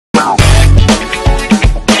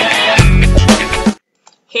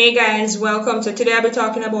Hey guys, welcome. So today I'll be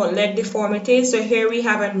talking about leg deformity. So here we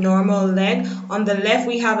have a normal leg. On the left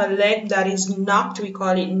we have a leg that is knocked. We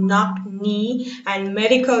call it knocked knee. And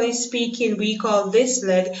medically speaking, we call this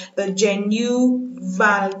leg the genu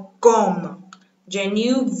valgum.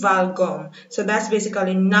 Genu valgum. So that's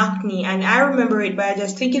basically knock knee. And I remember it by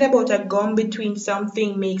just thinking about a gum between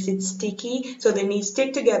something makes it sticky. So the knees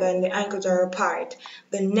stick together and the ankles are apart.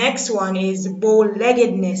 The next one is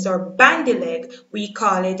bow-leggedness or bandy leg, we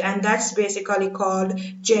call it. And that's basically called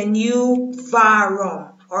genu varum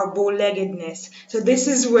or bow-leggedness. So this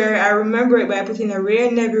is where I remember it by putting a rear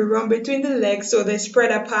neck run between the legs so they spread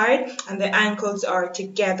apart and the ankles are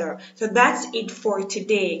together. So that's it for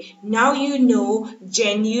today. Now you know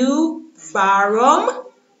genu varum,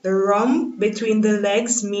 the rum between the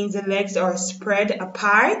legs means the legs are spread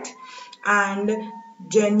apart, and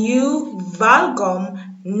genu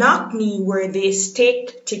valgum, knock knee, where they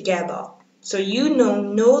stick together. So you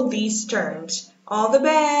know these terms. All the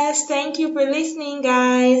best. Thank you for listening,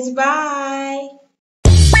 guys. Bye.